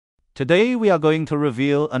Today we are going to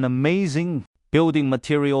reveal an amazing building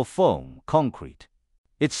material foam concrete.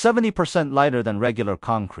 It's 70% lighter than regular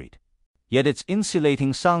concrete, yet it's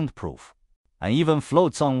insulating, soundproof, and even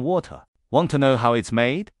floats on water. Want to know how it's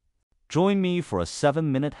made? Join me for a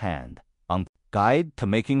 7-minute hand-on guide to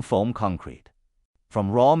making foam concrete. From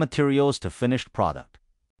raw materials to finished product.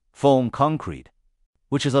 Foam concrete,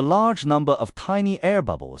 which is a large number of tiny air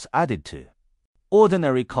bubbles added to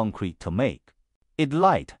ordinary concrete to make it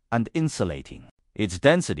light and insulating. Its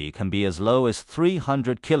density can be as low as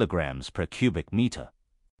 300 kilograms per cubic meter,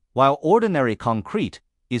 while ordinary concrete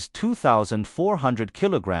is 2,400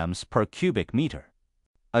 kilograms per cubic meter.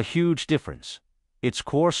 A huge difference. Its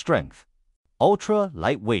core strength, ultra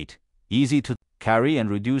lightweight, easy to carry and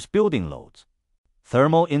reduce building loads.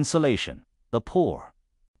 Thermal insulation, the pore.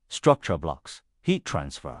 Structure blocks, heat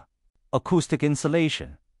transfer. Acoustic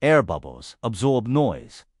insulation, air bubbles absorb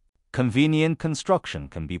noise. Convenient construction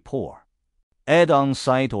can be poor. Add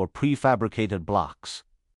on-site or prefabricated blocks.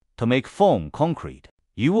 To make foam concrete,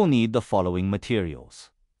 you will need the following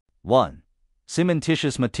materials. 1.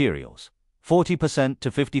 Cementitious materials, 40%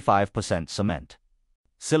 to 55% cement.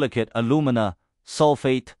 Silicate alumina,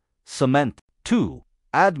 sulfate, cement. 2.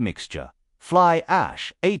 Admixture, fly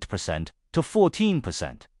ash, 8% to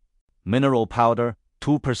 14%. Mineral powder,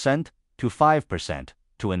 2% to 5%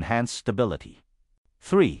 to enhance stability.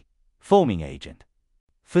 3. Foaming agent.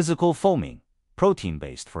 Physical foaming,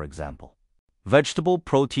 protein-based for example. Vegetable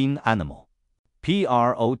protein animal.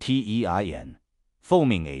 Protein.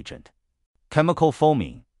 Foaming agent. Chemical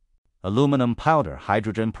foaming. Aluminum powder,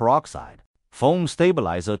 hydrogen peroxide. Foam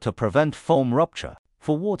stabilizer to prevent foam rupture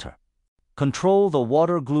for water. Control the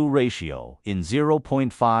water-glue ratio in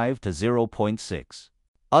 0.5 to 0.6.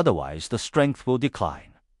 Otherwise, the strength will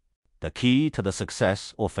decline. The key to the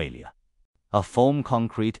success or failure of foam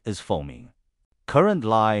concrete is foaming. Current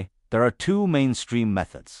lie, there are two mainstream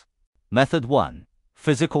methods. Method 1.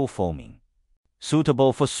 Physical foaming.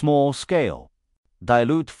 Suitable for small scale.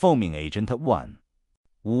 Dilute foaming agent at 1.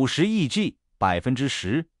 50 EG,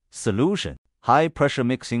 10% solution. High pressure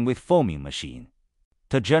mixing with foaming machine.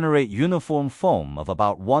 To generate uniform foam of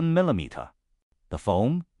about 1 millimeter. The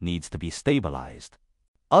foam needs to be stabilized.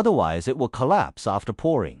 Otherwise, it will collapse after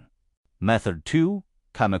pouring. Method 2.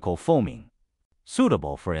 Chemical foaming.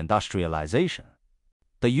 Suitable for industrialization.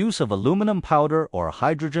 The use of aluminum powder or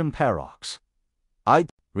hydrogen peroxide.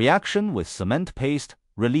 Reaction with cement paste,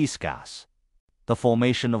 release gas. The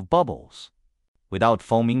formation of bubbles. Without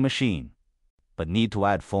foaming machine, but need to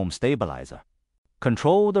add foam stabilizer.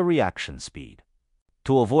 Control the reaction speed.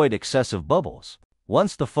 To avoid excessive bubbles,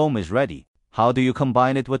 once the foam is ready, how do you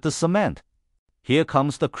combine it with the cement? Here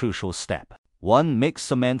comes the crucial step. 1. Mix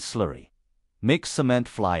cement slurry. Mix cement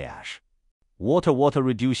fly ash. Water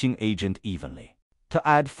reducing agent evenly. To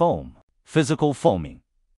add foam. Physical foaming.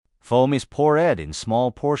 Foam is poured in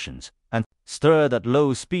small portions and stirred at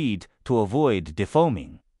low speed to avoid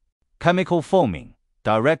defoaming. Chemical foaming.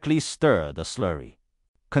 Directly stir the slurry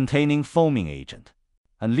containing foaming agent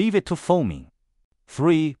and leave it to foaming.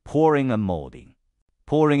 3. Pouring and molding.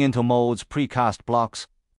 Pouring into molds, precast blocks,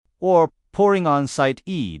 or pouring on-site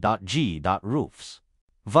E.G. roofs.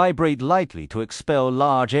 Vibrate lightly to expel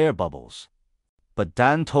large air bubbles. But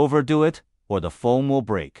don't overdo it, or the foam will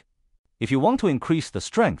break. If you want to increase the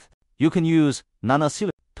strength, you can use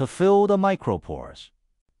nanosilicate to fill the micropores,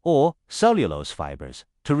 or cellulose fibers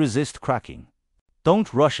to resist cracking.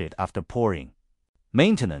 Don't rush it after pouring.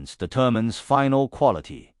 Maintenance determines final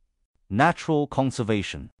quality. Natural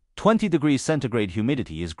conservation. 20 degrees centigrade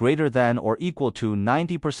humidity is greater than or equal to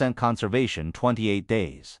 90% conservation 28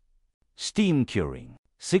 days. Steam curing.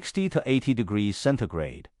 60 to 80 degrees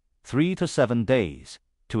centigrade, 3 to 7 days,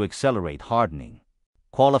 to accelerate hardening.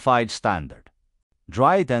 Qualified standard.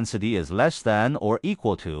 Dry density is less than or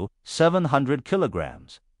equal to 700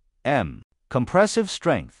 kilograms. Compressive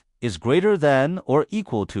strength is greater than or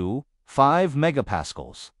equal to 5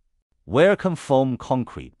 megapascals. Where can foam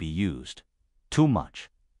concrete be used? Too much.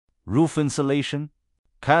 Roof insulation.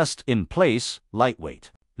 Cast in place,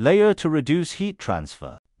 lightweight. Layer to reduce heat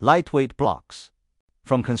transfer, lightweight blocks.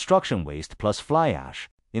 From construction waste plus fly ash,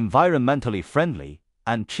 environmentally friendly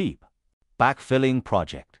and cheap. Backfilling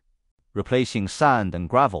project. Replacing sand and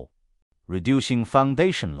gravel. Reducing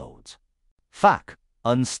foundation loads. FAC,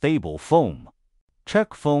 unstable foam.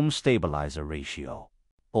 Check foam stabilizer ratio,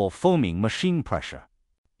 or foaming machine pressure.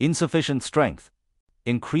 Insufficient strength.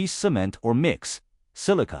 Increase cement or mix,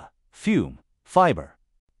 silica, fume, fiber.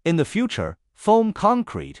 In the future, foam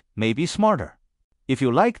concrete may be smarter. If you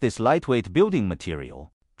like this lightweight building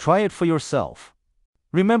material, try it for yourself.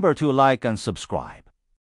 Remember to like and subscribe.